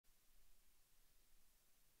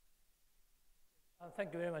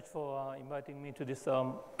Thank you very much for inviting me to this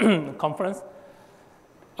conference.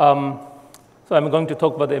 So I'm going to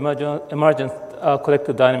talk about the emergent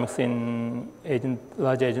collective dynamics in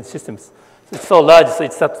large agent systems. It's so large, so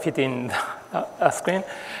it's not fitting a screen.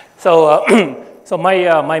 So, so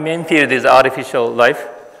my main field is artificial life,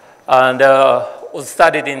 and was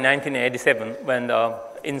studied in 1987 when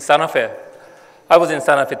in Santa Fe. I was in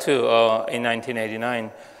Santa Fe too in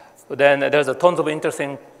 1989. But then there's a tons of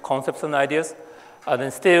interesting concepts and ideas. And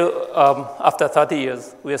then still, after 30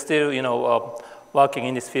 years, we are still, working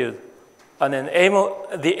in this field. And then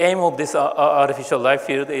the aim of this artificial life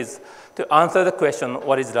field is to answer the question,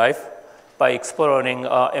 what is life, by exploring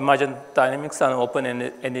emergent dynamics and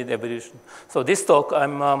open-ended evolution. So this talk,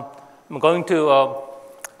 I'm going to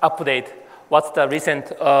update what's the recent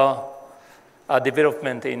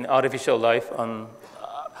development in artificial life and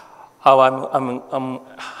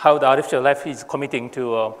how the artificial life is committing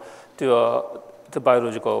to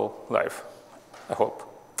biological life, I hope.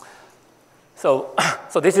 So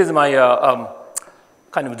this is my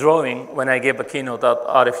kind of drawing when I gave a keynote at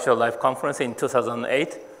Artificial Life Conference in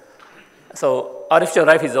 2008. So artificial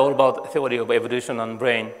life is all about theory of evolution and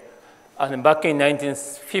brain. And back in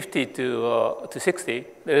 1950 to 60,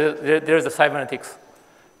 there's a cybernetics.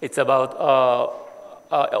 It's about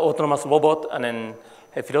autonomous robot and then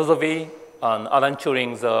philosophy, and Alan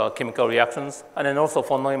Turing's chemical reactions, and then also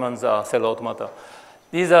von Neumann's cell automata.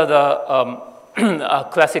 These are the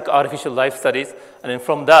classic artificial life studies, and then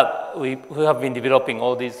from that, we have been developing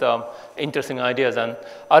all these interesting ideas. And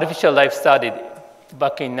artificial life started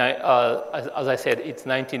back in, as I said, it's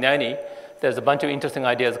 1990. There's a bunch of interesting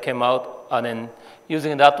ideas came out, and then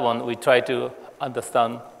using that one, we try to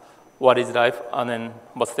understand what is life, and then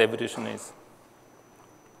what the evolution is.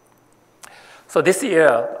 So this year,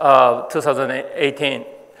 2018,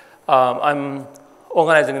 I'm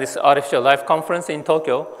organizing this artificial life conference in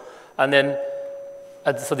Tokyo. And then,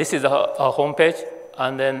 so this is our homepage.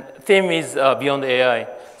 And then theme is beyond AI.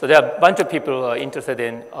 So there are a bunch of people who are interested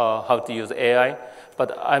in how to use AI.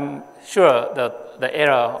 But I'm sure that the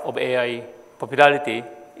era of AI popularity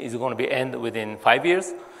is going to be end within 5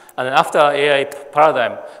 years. And then after AI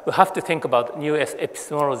paradigm, we have to think about new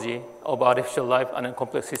epistemology of artificial life and then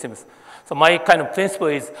complex systems. So my kind of principle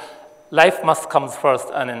is life must come first,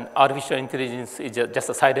 and then artificial intelligence is just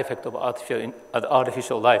a side effect of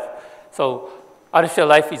artificial life. So artificial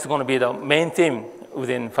life is going to be the main theme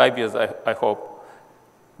within 5 years, I hope.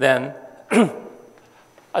 Then,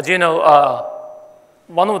 as you know,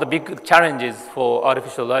 one of the big challenges for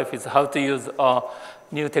artificial life is how to use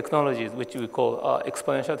new technologies, which we call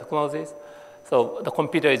exponential technologies. So the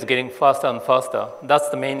computer is getting faster and faster. That's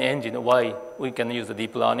the main engine why we can use the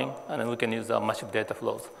deep learning and we can use massive data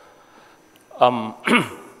flows.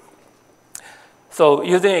 So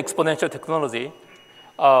using exponential technology,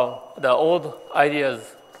 the old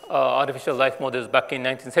ideas, artificial life models back in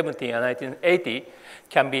 1970 and 1980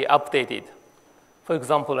 can be updated. For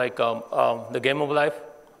example, like the game of life,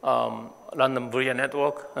 random Boolean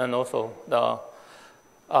network, and also the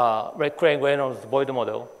Craig-Reynolds void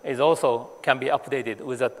model is also can be updated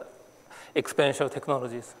with that exponential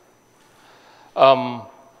technologies.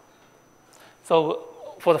 So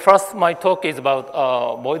for the first, my talk is about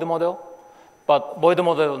void model, but void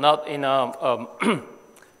model not in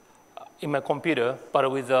in my computer, but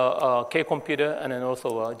with a K computer and then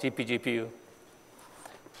also a GPU.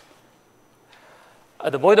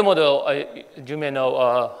 The void model, you may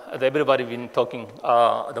know, everybody been talking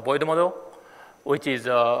the void model, which is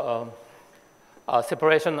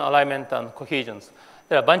separation, alignment, and cohesions.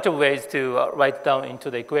 There are a bunch of ways to write down into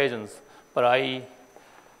the equations, but I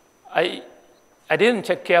didn't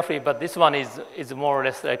check carefully, but this one is more or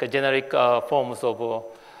less like a generic forms of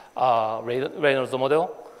Reynolds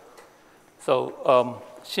model. So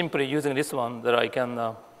simply using this one that I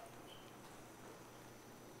can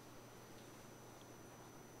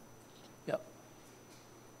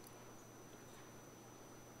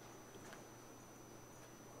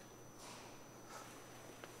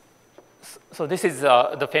So this is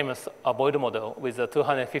the famous void model with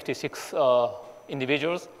 256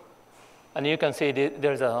 individuals. And you can see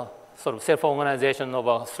there's a sort of self-organization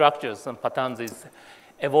of structures and patterns is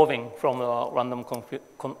evolving from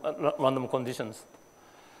random conditions.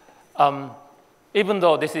 Even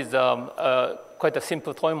though this is quite a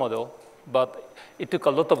simple toy model, but it took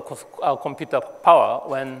a lot of computer power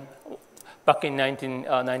when back in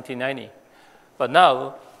 1990. But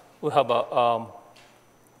now we have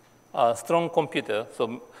a strong computer,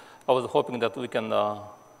 so I was hoping that we can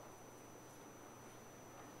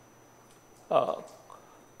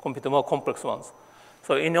compute more complex ones.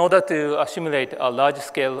 So in order to simulate a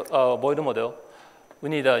large-scale void model, we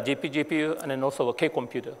need a GPU and then also a K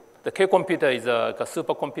computer. The K computer is a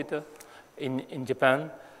supercomputer in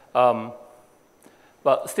Japan.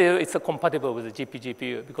 But still, it's compatible with the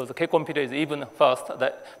GPU because the K computer is even fast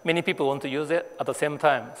that many people want to use it at the same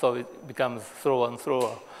time, so it becomes slower and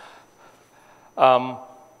slower.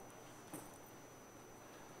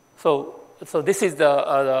 So this is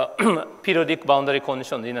the periodic boundary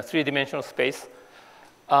condition in a three-dimensional space.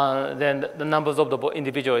 Then the numbers of the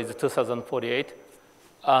individual is 2048.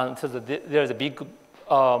 So there's a big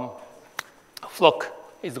flock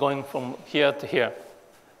is going from here to here.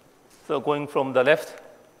 So going from the left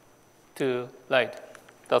to right,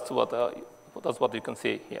 that's what you can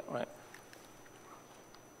see here, right?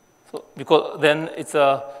 So because then it's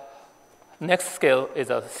a next scale is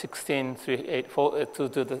a 16, 3, 8, 4 to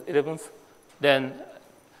the 11th. Then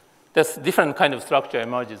there's different kind of structure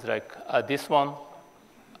emerges, like this one,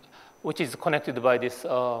 which is connected by this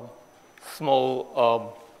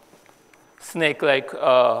small snake-like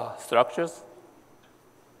structures.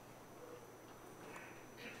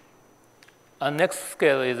 And next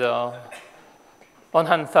scale is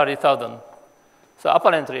 130,000. So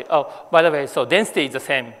apparently, oh, by the way, so density is the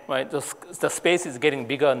same, right? The space is getting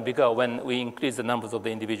bigger and bigger when we increase the numbers of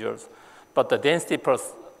the individuals. But the density per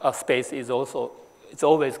space is also, it's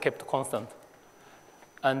always kept constant.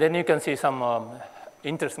 And then you can see some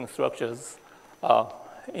interesting structures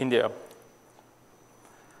in there.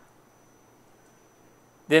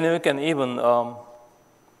 Then we can even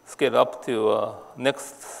scale up to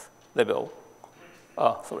next level.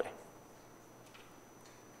 Sorry.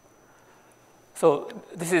 So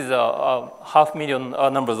this is 500,000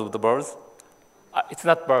 numbers of the birds. It's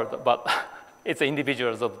not bird, but it's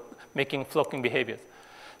individuals of making flocking behaviors.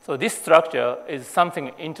 So this structure is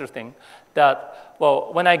something interesting that,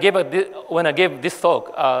 well, when I gave this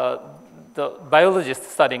talk, the biologist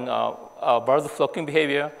studying birds flocking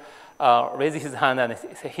behavior raised his hand and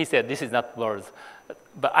he said, this is not birds.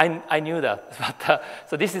 But I knew that. But,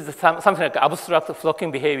 so this is something like abstract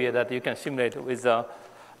flocking behavior that you can simulate with a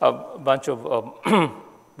bunch of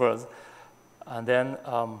birds. And then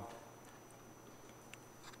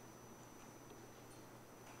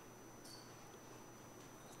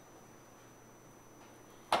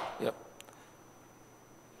yep.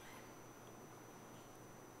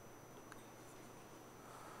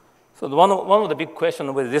 So one of the big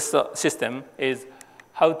questions with this system is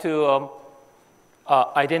how to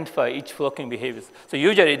identify each flocking behaviors. So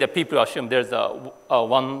usually the people assume there's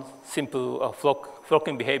one simple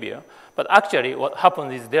flocking behavior, but actually what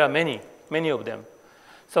happens is there are many of them.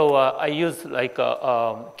 So I use like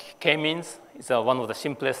K-means. It's one of the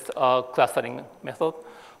simplest clustering method,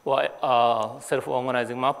 or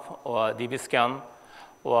self-organizing map, or DB scan,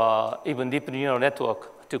 or even deep neural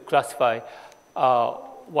network to classify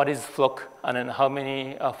what is flock and then how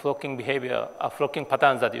many flocking behavior, flocking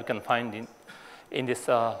patterns that you can find in this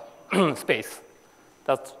space.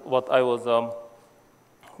 That's what I was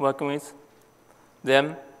working with.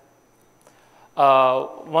 Then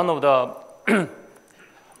one of the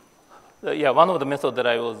one of the methods that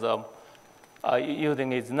I was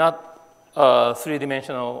using is not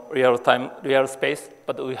three-dimensional real space,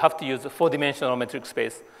 but we have to use a four-dimensional metric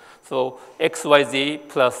space. So x, y, z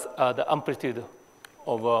plus the amplitude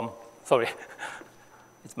of sorry,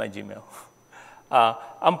 it's my Gmail.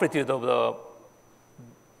 Amplitude of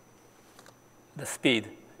the speed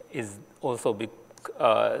is also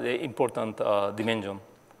the important dimension.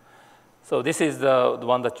 So this is the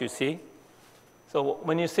one that you see. So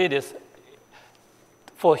when you see this,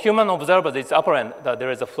 for human observers, it's apparent that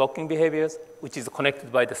there is a flocking behaviors, which is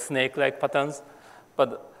connected by the snake-like patterns.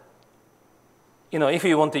 But if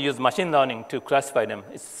you want to use machine learning to classify them,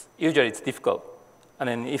 usually it's difficult. And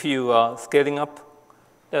then if you are scaling up,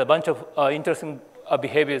 there are a bunch of interesting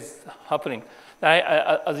behaviors happening.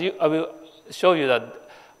 I will show you that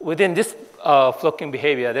within this flocking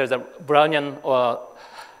behavior, there's a Brownian or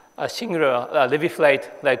a singular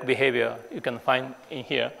Levi-Flight-like behavior you can find in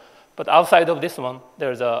here. But outside of this one,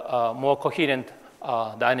 there's a more coherent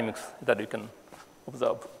dynamics that you can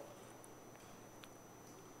observe.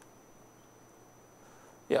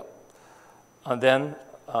 Yeah. And then,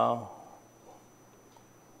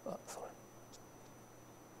 sorry.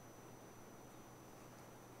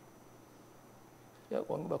 Yeah,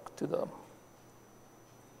 going back to the.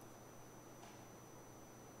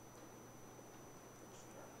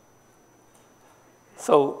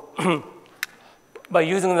 So by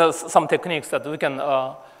using some techniques that we can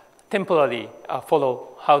temporarily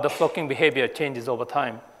follow how the flocking behavior changes over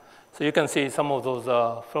time. So you can see some of those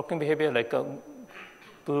flocking behavior, like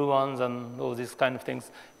blue ones and all these kind of things,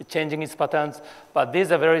 it's changing its patterns. But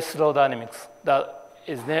these are very slow dynamics that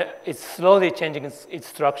it's slowly changing its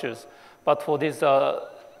structures. But for these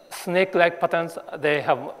snake-like patterns, they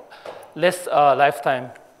have less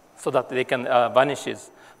lifetime so that they can vanish.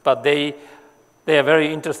 But they are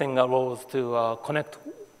very interesting roles to connect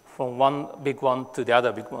from one big one to the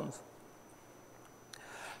other big ones.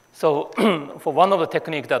 So for one of the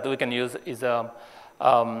techniques that we can use is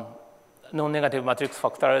non-negative matrix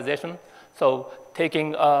factorization. So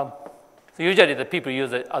taking, so usually the people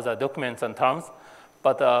use it as a documents and terms,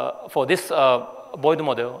 but for this void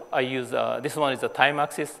model, I use, this one is the time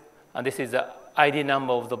axis, and this is the ID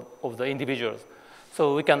number of the individuals.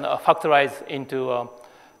 So we can factorize into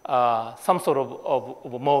some sort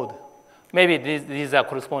of mode. Maybe these are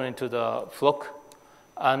corresponding to the flock,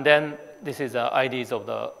 and then this is the IDs of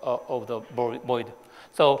the void.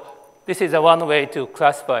 So this is one way to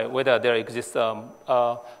classify whether there exists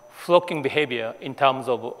flocking behavior in terms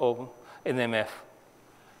of NMF.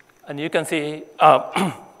 And you can see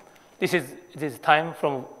this is time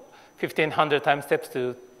from 1,500 time steps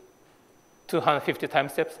to 250 time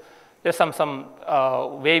steps. There's some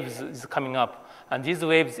waves is coming up, and these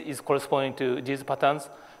waves is corresponding to these patterns,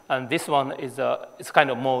 and this one is it's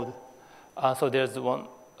kind of mode. So there's one.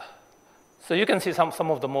 So you can see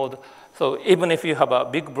some of the mode. So even if you have a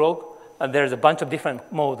big block, and there's a bunch of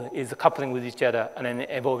different mode is coupling with each other and then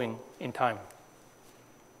evolving in time.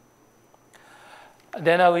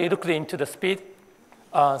 Then we looked into the speed.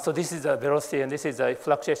 So this is a velocity, and this is a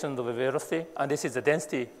fluctuation of the velocity, and this is the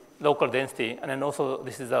density, local density, and then also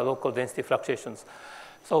this is a local density fluctuations.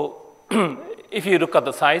 So if you look at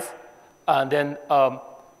the size, and then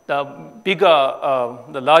the bigger,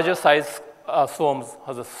 the larger size swarms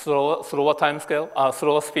has a slower time scale,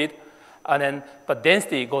 slower speed, and then but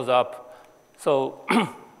density goes up. So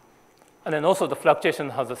and then also the fluctuation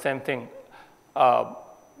has the same thing.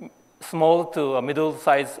 Small to middle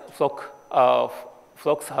size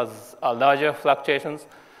flocks has larger fluctuations,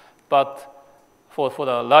 but for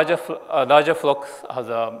the larger flocks has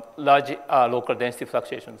a large local density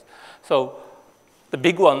fluctuations. So the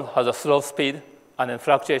big one has a slow speed, and then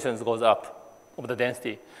fluctuations goes up of the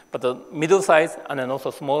density. But the middle size and then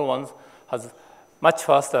also small ones has much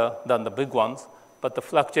faster than the big ones, but the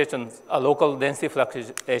fluctuations, local density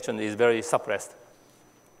fluctuation is very suppressed.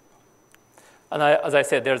 And as I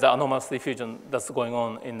said, there's an anomalous diffusion that's going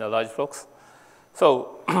on in the large flocks.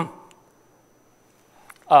 So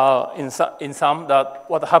in sum, that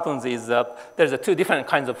what happens is that there's two different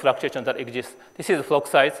kinds of fluctuations that exist. This is the flock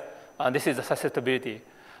size, and this is the susceptibility.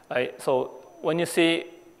 Right? So when you see,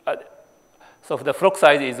 so the flock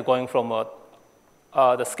size is going from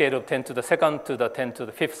the scale of 10 to the second to the 10 to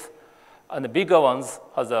the fifth. And the bigger ones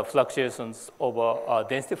has fluctuations over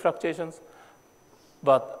density fluctuations.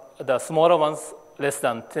 But the smaller ones, less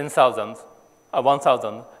than 10,000,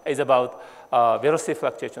 1,000, is about velocity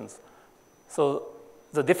fluctuations. So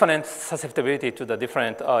the different susceptibility to the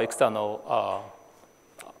different external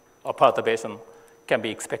perturbation can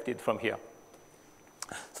be expected from here.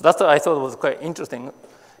 So that's what I thought was quite interesting,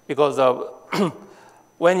 because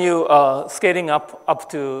when you are scaling up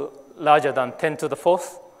to larger than 10 to the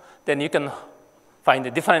fourth, then you can find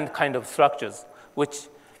a different kind of structures, which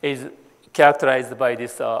is characterized by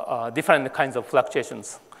these different kinds of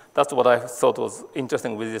fluctuations. That's what I thought was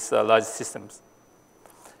interesting with these large systems.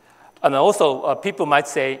 And also, people might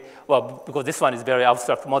say, well, because this one is very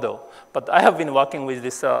abstract model, but I have been working with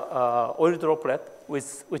this oil droplet,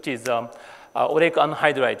 which is oleic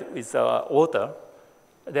anhydride with water.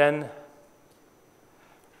 Then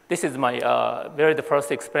this is my the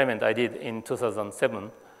first experiment I did in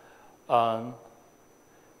 2007.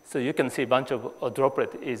 So you can see a bunch of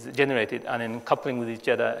droplet is generated and then coupling with each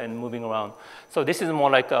other and moving around. So this is more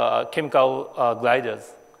like chemical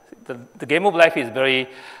gliders. The game of life is very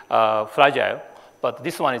fragile, but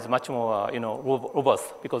this one is much more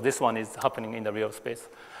robust, because this one is happening in the real space.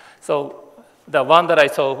 So the one that I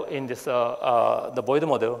saw in this the void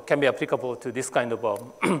model can be applicable to this kind of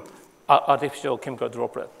artificial chemical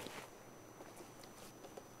droplet.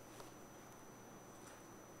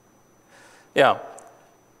 Yeah.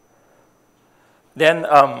 Then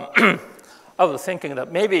I was thinking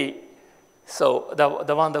that maybe, so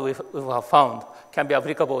the one that we have found can be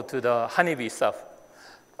applicable to the honeybee stuff.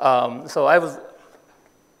 So I was,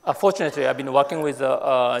 fortunately, I've been working with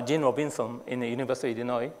Gene Robinson in the University of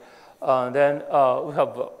Illinois. Then we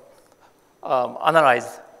have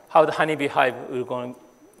analyzed how the honeybee hive is going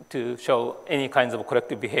to show any kinds of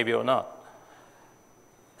collective behavior or not.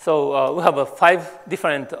 So we have 5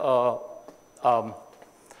 different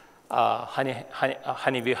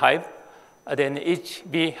honeybee hive. Then each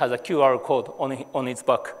bee has a QR code on its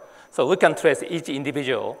back. So we can trace each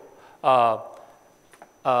individual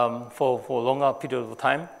for longer period of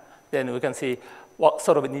time, then we can see what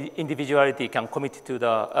sort of individuality can commit to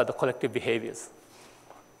the collective behaviors.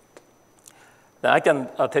 Then I can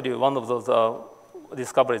tell you one of those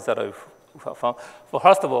discoveries that I've found. Well,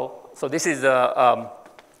 first of all, so this is a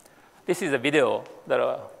video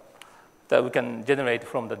that we can generate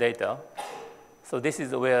from the data. So this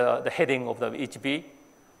is where the heading of each bee,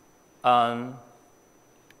 and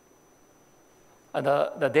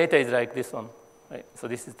the data is like this one, right? So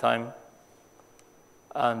this is time,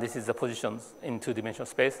 and this is the positions in two-dimensional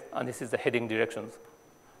space, and this is the heading directions,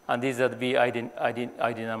 and these are the bee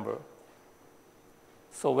ID number.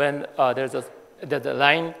 So when the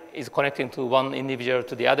line is connecting to one individual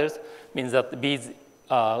to the others, means that the bees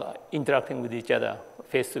are interacting with each other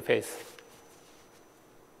face to face.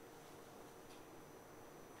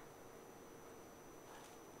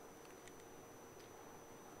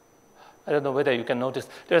 I don't know whether you can notice.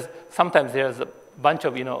 Sometimes there's a bunch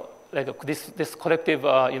of like this collective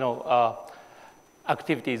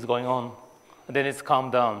activity is going on, and then it's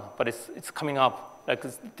calmed down, but it's coming up. Like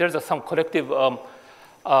there's some collective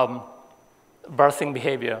birthing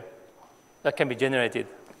behavior that can be generated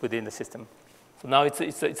within the system. So now it's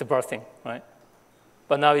a birthing, right?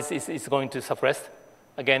 But now it's going to suppress.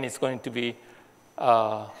 Again, it's going to be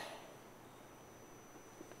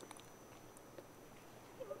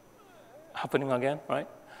happening again, right?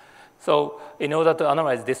 So in order to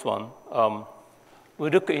analyze this one, we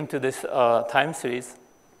look into this time series,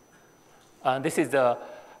 and this is the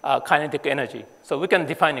kinetic energy. So we can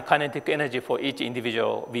define the kinetic energy for each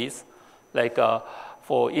individual bees, like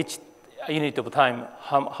for each unit of time,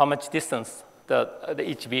 how much distance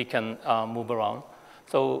each bee can move around.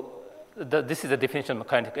 So this is the definition of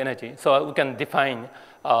kinetic energy. So we can define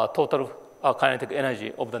total kinetic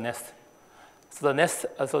energy of the nest. So the nest,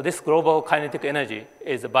 so this global kinetic energy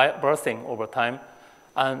is bursting over time,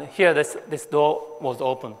 and here this door was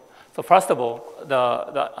open. So first of all,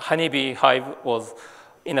 the honeybee hive was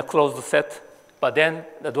in a closed set, but then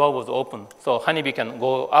the door was open. So honeybee can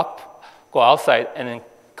go up, go outside, and then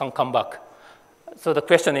can come back. So the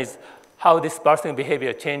question is how this bursting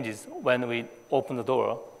behavior changes when we open the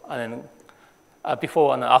door, and then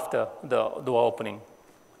before and after the door opening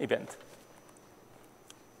event.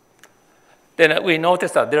 Then we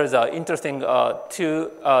noticed that there is an interesting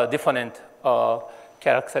two different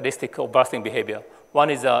characteristics of bursting behavior.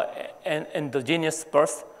 One is an endogenous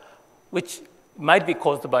burst, which might be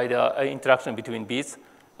caused by the interaction between bees,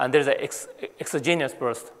 and there's an exogenous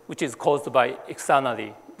burst, which is caused by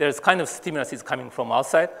externally. There's kind of stimulus is coming from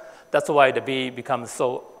outside. That's why the bee becomes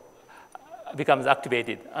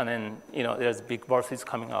activated, and then there's big bursts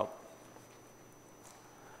coming out.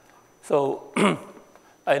 So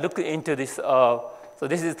I looked into this. So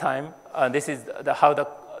this is time, and this is how the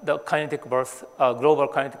kinetic burst, global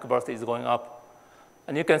kinetic burst is going up,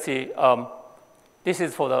 and you can see this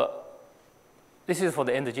is for the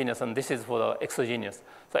endogenous, and this is for the exogenous.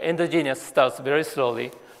 So endogenous starts very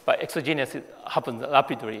slowly, but exogenous happens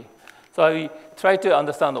rapidly. So I try to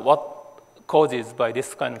understand what causes by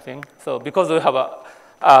this kind of thing. So because we have a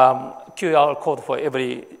QR code for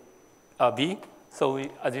every bee, so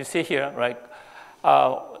as you see here, right?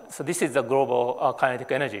 So this is the global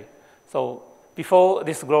kinetic energy. So before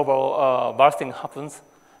this global bursting happens,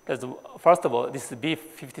 first of all, this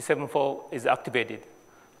B57.4 is activated,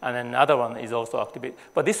 and then another one is also activated.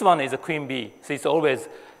 But this one is a queen bee, so it's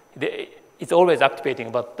always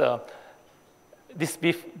activating. But this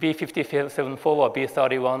B57.4 or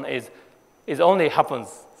B31 is only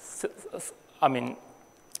happens,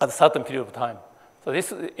 at a certain period of time. So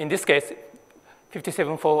in this case,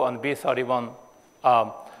 57.4 and B31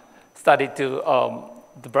 started to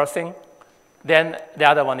the bursting. Then the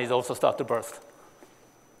other one is also start to burst.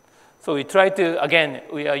 So we try to, again,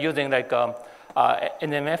 we are using like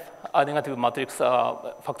NMF, negative matrix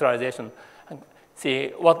factorization, and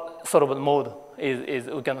see what sort of mode is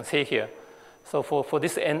we can see here. So for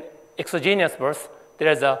this exogenous burst,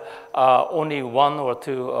 there is only one or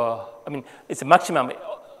two, it's a maximum.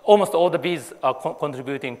 Almost all the bees are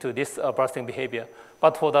contributing to this bursting behavior.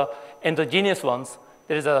 But for the endogenous ones,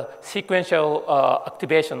 there is a sequential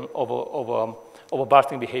activation of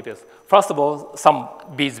bursting behaviors. First of all, some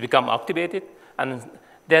bees become activated, and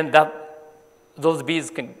then those bees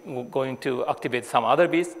going to activate some other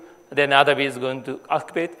bees, then other bees going to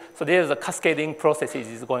activate. So there is a cascading processes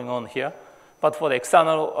is going on here. But for the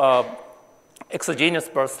external exogenous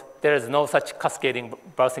burst, there is no such cascading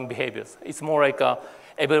bursting behaviors. It's more like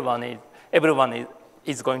everyone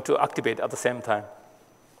is going to activate at the same time.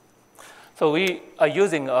 So we are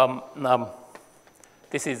using,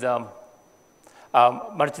 this is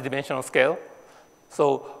multidimensional scale.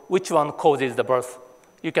 So which one causes the birth?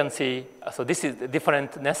 You can see, so this is a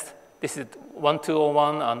different nest. This is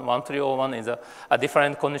 1201 and 1301 is a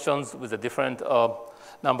different conditions with the different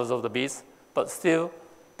numbers of the bees. But still,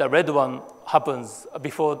 the red one happens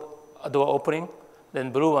before a door opening,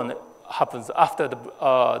 then blue one happens after the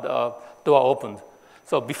door opened.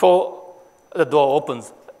 So before the door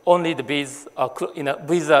opens, only the bees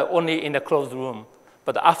are only in a closed room.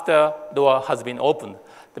 But after the door has been opened,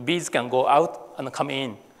 the bees can go out and come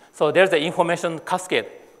in. So there's the information cascade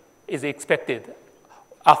is expected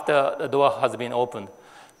after the door has been opened.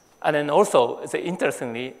 And then also,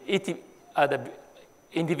 interestingly, the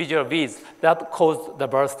individual bees that caused the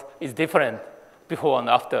burst is different before and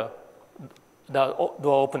after the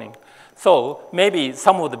door opening. So maybe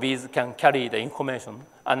some of the bees can carry the information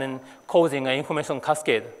and then causing an information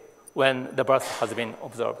cascade when the burst has been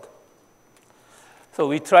observed. So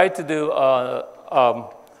we try to do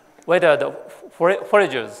whether the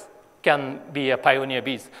foragers can be a pioneer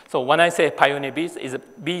bees. So when I say pioneer bees, is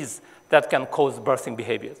bees that can cause bursting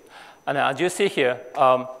behaviors. And as you see here,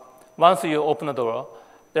 once you open the door,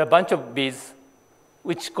 there are a bunch of bees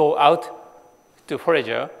which go out to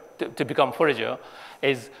forager, to become forager,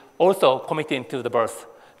 is also committing to the birth.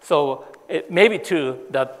 So it may be true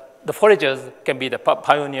that the foragers can be the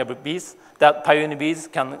pioneer bees, that pioneer bees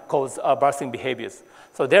can cause bursting behaviors.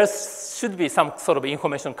 So there should be some sort of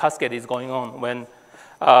information cascade is going on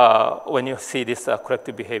when you see these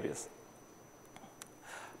corrective behaviors.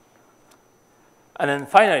 And then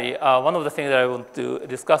finally, one of the things that I want to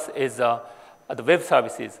discuss is the web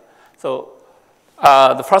services. So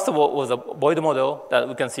the first of all was a Boyd model that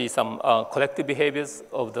we can see some collective behaviors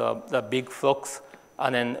of the big flocks,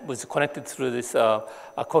 and then was connected through this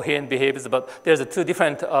coherent behaviors. But there's two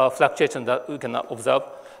different fluctuations that we can observe.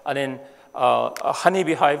 And then a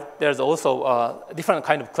honeybee hive, there's also different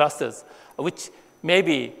kind of clusters, which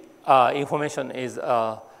maybe information is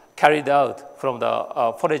carried out from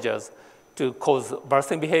the foragers to cause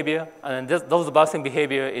bursting behavior. And those bursting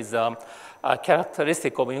behavior is a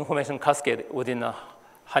characteristic of information cascade within a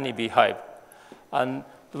honeybee hive. And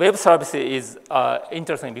the web service is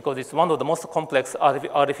interesting because it's one of the most complex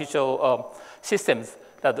artificial systems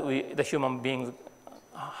that the human being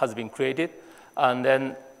has been created. And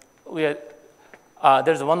then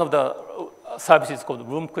there's one of the services called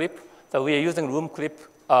room clip. So we are using room clip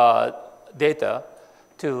data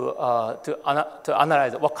to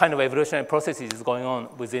analyze what kind of evolutionary processes is going on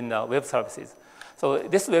within web services. So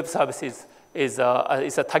this web services is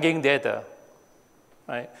a tagging data,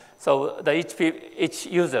 right? So each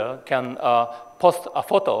user can post a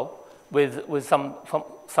photo with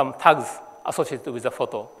some tags associated with the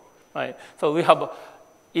photo, right? So we have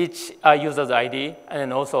each user's ID and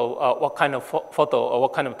then also what kind of photo or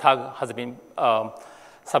what kind of tag has been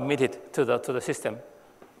submitted to the system.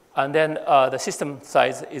 And then the system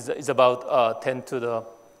size is about 10 to the,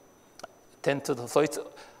 so it's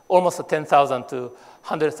almost 10,000 to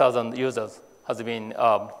 100,000 users has been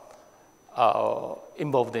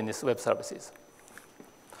involved in these web services.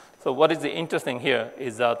 So what is interesting here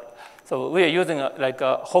is that, so we are using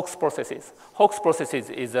Hawk's processes. Hawk's processes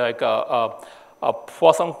is like a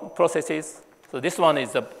Poisson processes. So this one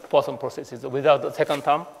is a Poisson processes without the second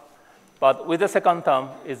term. But with the second term,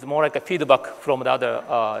 it's more like a feedback from the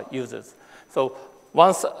other users. So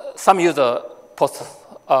once some user posts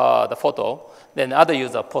the photo, then other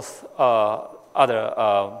user posts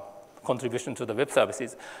other contribution to the web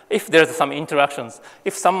services. If there's some interactions,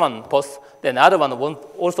 if someone posts, then the other one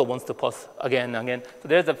also wants to post again and again. So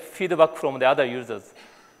there's a feedback from the other users.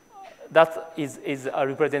 That is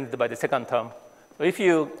represented by the second term. So if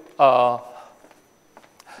you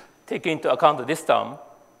take into account this term,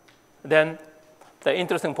 then the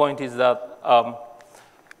interesting point is that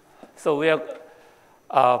so we are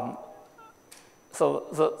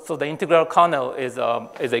so the integral kernel is an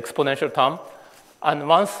exponential term, and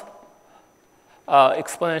once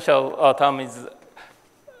exponential term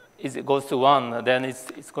goes to 1, then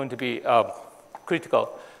it's going to be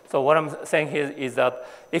critical. So what I'm saying here is that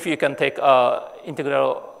if you can take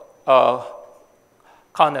integral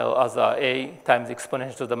kernel as a times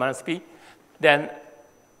exponential to the minus b, then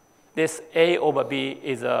this a over b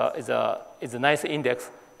is a nice index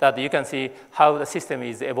that you can see how the system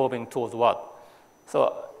is evolving towards what.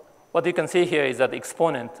 So what you can see here is that the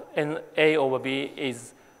exponent in a over b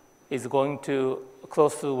is going to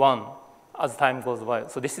close to 1 as time goes by.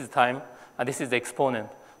 So this is time, and this is the exponent.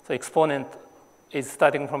 So exponent is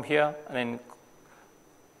starting from here and then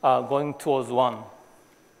going towards 1,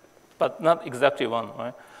 but not exactly 1,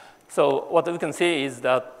 right? So what we can see is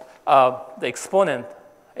that the exponent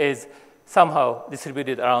is somehow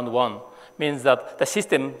distributed around 1, means that the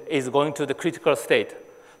system is going to the critical state.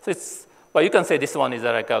 So it's, well, you can say this one is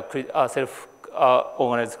like a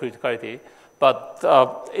self-organized criticality, but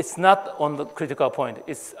it's not on the critical point.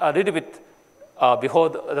 It's a little bit below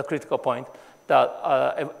the critical point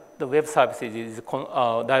that the web services is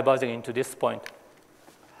diverging into this point,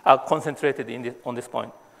 concentrated on this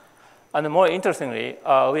point. And more interestingly,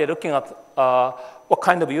 we are looking at what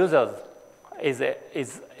kind of users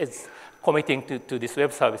is committing to these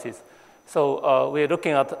web services. So we are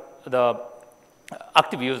looking at the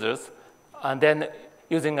active users, and then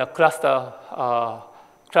using a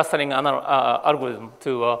clustering algorithm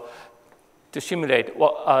to simulate,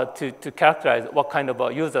 to characterize what kind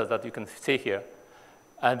of users that you can see here.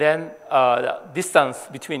 And then the distance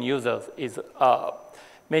between users is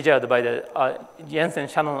measured by the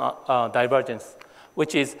Jensen-Shannon divergence,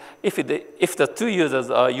 which is if the two users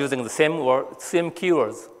are using the same word, same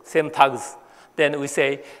keywords, same tags, then we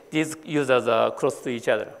say these users are close to each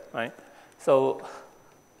other, right? So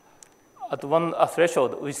at one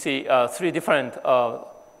threshold, we see three different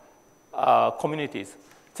communities.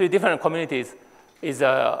 Three different communities is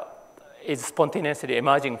spontaneously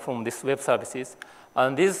emerging from these web services.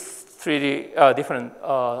 And these three different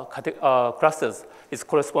clusters is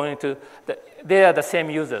corresponding to, they are the same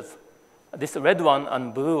users. This red one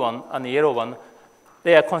and blue one and yellow one,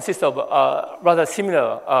 they consist of rather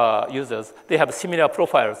similar users. They have similar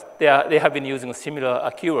profiles. They have been using similar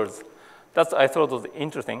keywords. That's I thought was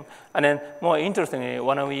interesting. And then more interestingly,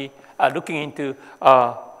 when we are looking into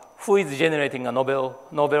who is generating a novel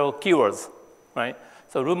keywords, right?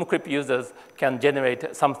 So RoomCrypt users can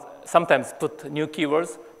generate sometimes put new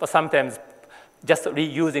keywords, but sometimes just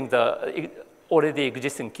reusing the already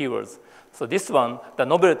existing keywords. So this one, the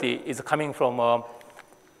novelty is coming from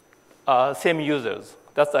same users.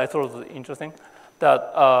 That's I thought was interesting.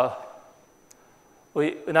 That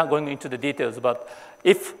we're not going into the details, but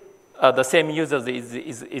if the same users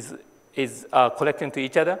is collecting to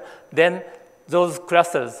each other, then those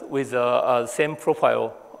clusters with same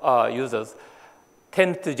profile users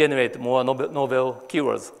tend to generate more novel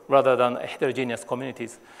keywords rather than heterogeneous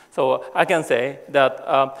communities. So I can say that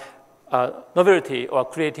novelty or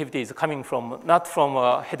creativity is coming from, not from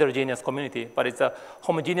a heterogeneous community, but it's a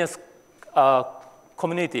homogeneous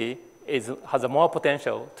community has a more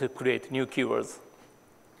potential to create new keywords.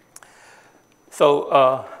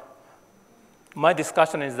 So my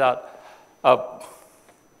discussion is that,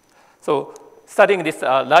 so studying this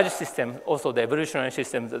large system, also the evolutionary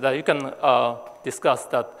systems, that you can discuss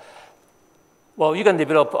that, well, you can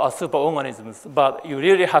develop superorganisms, but you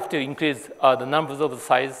really have to increase the numbers of the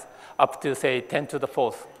size up to, say, 10 to the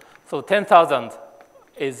 4th. So 10,000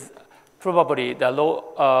 is probably the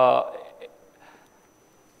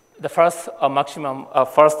the first maximum,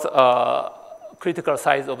 first critical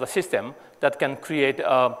size of the system that can create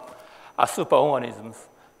superorganisms.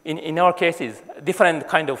 In our cases, different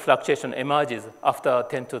kind of fluctuation emerges after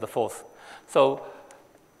 10 to the 4th. So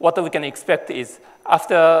what we can expect is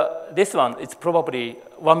after this one, it's probably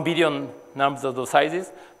 1 billion numbers of those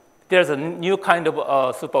sizes. There's a new kind of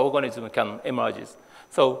superorganism can emerge.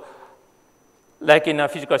 So like in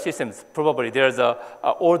physical systems, probably there's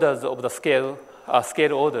orders of the scale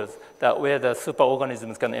orders that where the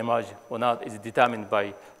superorganisms can emerge or not is determined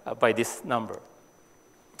by this number.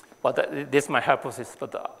 But this is my hypothesis,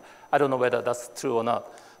 but I don't know whether that's true or not.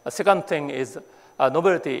 The second thing is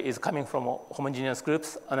novelty is coming from homogeneous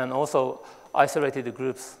groups and then also isolated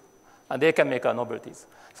groups, and they can make novelties.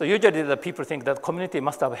 So usually the people think that community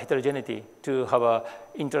must have heterogeneity to have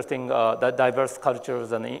interesting, diverse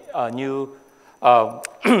cultures and new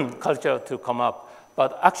culture to come up.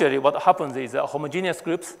 But actually what happens is homogeneous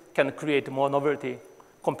groups can create more novelty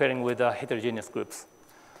comparing with heterogeneous groups.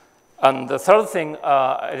 And the third thing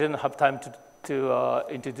I didn't have time to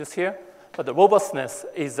introduce here, but the robustness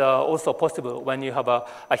is also possible when you have a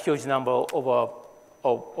huge number of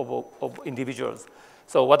individuals.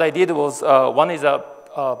 So what I did was, one is a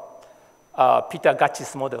Peter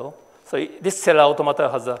Gatchis model. So this cell automata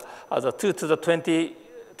has a 2 to the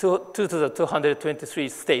 223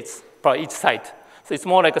 states per each site. So it's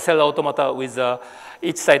more like a cell automata with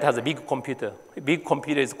each site has a big computer. A big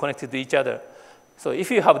computer is connected to each other. So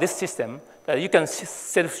if you have this system, you can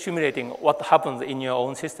self-simulating what happens in your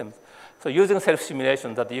own systems. So using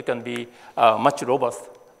self-simulation, that you can be much robust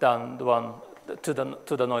than the one to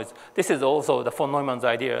the noise. This is also the von Neumann's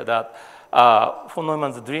idea, that von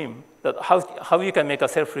Neumann's dream, that how you can make a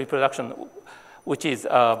self-reproduction which is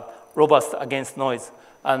robust against noise.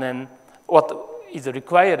 And then what is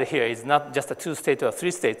required here is not just a 2 state or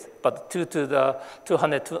 3 states, but 2 to the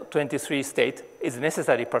 223 state is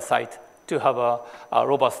necessary per site to have a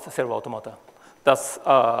robust servo automata. That's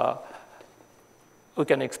we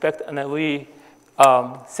can expect, and then we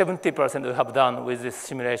 70% we have done with these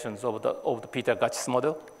simulations of the Peter Gatch's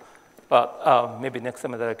model. But maybe next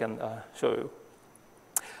time that I can show you.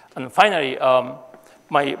 And finally,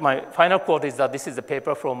 my final quote is that this is a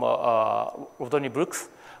paper from Rodney Brooks,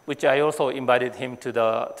 which I also invited him to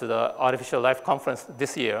the Artificial Life Conference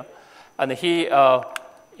this year. And he,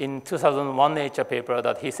 in 2001 Nature paper,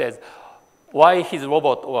 that he says, why his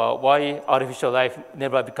robot or why artificial life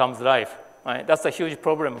never becomes life, right? That's a huge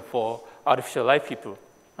problem for artificial life people,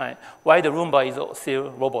 right? Why the Roomba is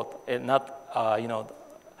still robot and not,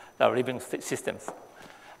 the living systems.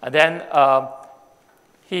 And then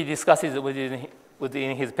he discusses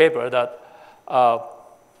within his paper that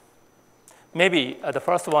maybe the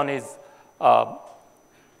first one is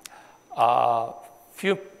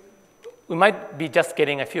we might be just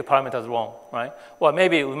getting a few parameters wrong, right? Or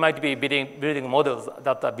maybe we might be building models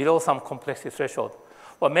that are below some complexity threshold.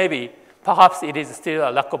 Or maybe, perhaps it is still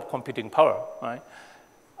a lack of computing power, right?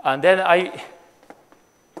 And then I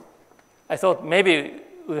thought maybe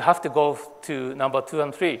we have to go to number 2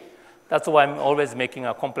 and 3. That's why I'm always making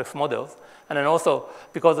complex models. And then also,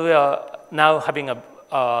 because we are now having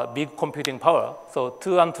a big computing power, so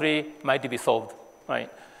 2 and 3 might be solved, right?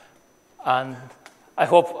 And I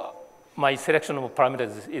hope my selection of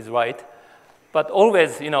parameters is right. But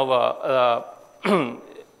always,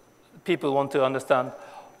 people want to understand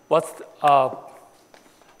what's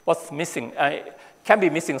missing. Can be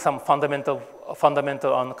missing some fundamental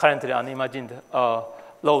and currently unimagined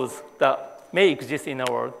laws that may exist in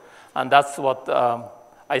our world, and that's what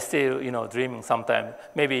I still, dreaming sometimes.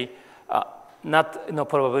 Maybe not,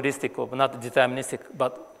 probabilistic or not deterministic,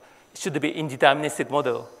 but should be indeterministic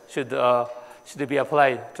model should be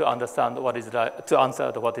applied to understand what is life, to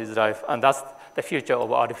answer what is life, and that's the future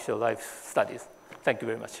of artificial life studies. Thank you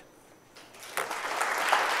very much.